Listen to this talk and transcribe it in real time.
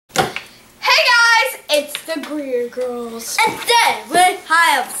the GreerGirls. And then we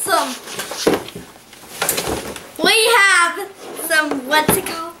have some, what's it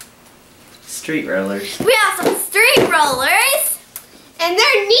called? Street rollers. We have some street rollers. And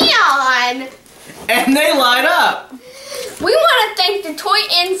they're neon. And they light up. We want to thank the Toy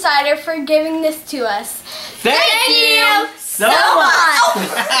Insider for giving this to us. Thank you so much.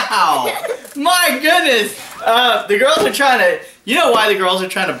 Wow. My goodness. The girls are trying to, you know why the girls are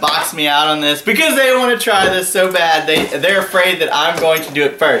trying to box me out on this? Because they want to try this so bad. They're afraid that I'm going to do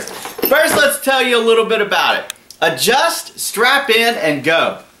it first. First, let's tell you a little bit about it. Adjust, strap in, and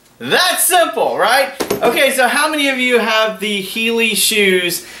go. That's simple, right? Okay, so how many of you have the Hailey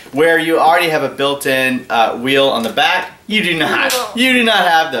shoes where you already have a built-in wheel on the back? You do not. You do not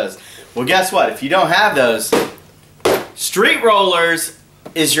have those. Well, guess what? If you don't have those, street rollers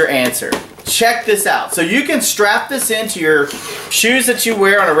is your answer. Check this out. So you can strap this into your shoes that you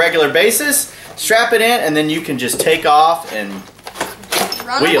wear on a regular basis, strap it in, and then you can just take off and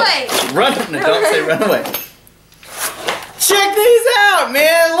wheel. Run away. Don't say run away. Check these out,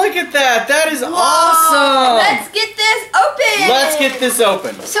 man. Look at that. That is awesome. Let's get this open. Let's get this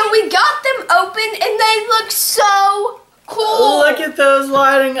open. So we got them open and they look so cool. Look at those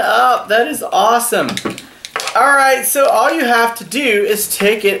lighting up. That is awesome. All right, so all you have to do is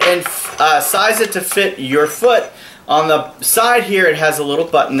take it and size it to fit your foot. On the side here, it has a little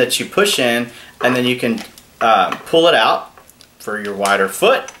button that you push in, and then you can pull it out for your wider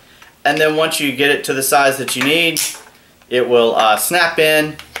foot. And then once you get it to the size that you need, it will snap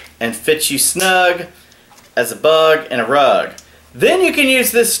in and fit you snug as a bug in a rug. Then you can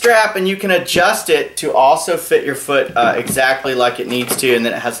use this strap and you can adjust it to also fit your foot exactly like it needs to. And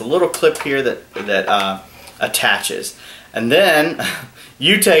then it has a little clip here that attaches. And then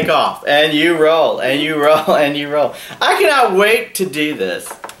you take off and you roll and you roll and you roll. I cannot wait to do this.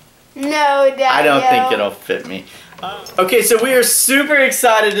 No, Daddy. I don't think it'll fit me. Okay, so we are super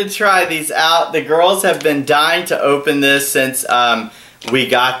excited to try these out. The girls have been dying to open this since we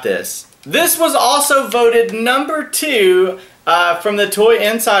got this. This was also voted #2 from the Toy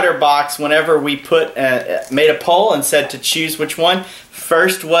Insider box whenever we made a poll and said to choose which one.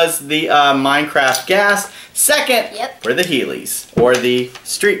 First was the Minecraft gas. Second were the Haileys, or the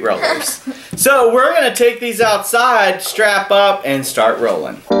street rollers. So we're going to take these outside, strap up, and start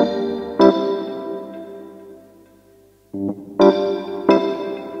rolling.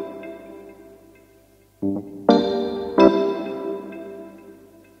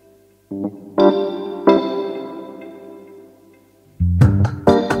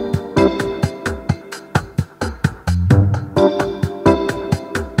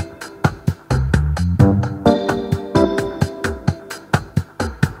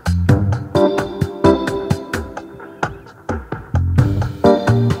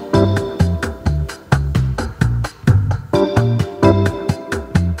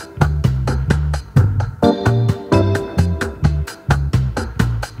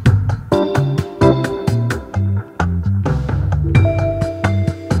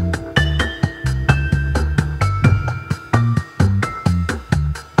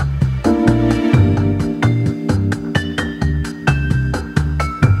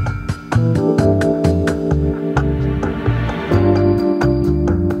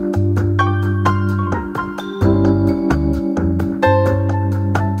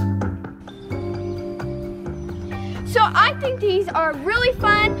 These are really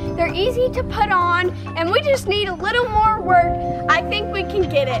fun, they're easy to put on, and we just need a little more work. I think we can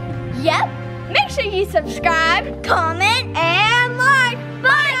get it. Yep. Make sure you subscribe, comment, and like.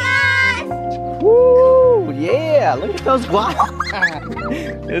 Bye, guys! Woo! Yeah, look at those blocks.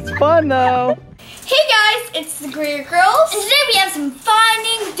 It's fun, though. Hey, guys, it's the GreerGirls. And today we have some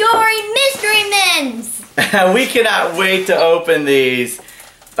Finding Dory Mystery Minis. We cannot wait to open these.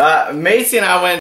 Macy and I went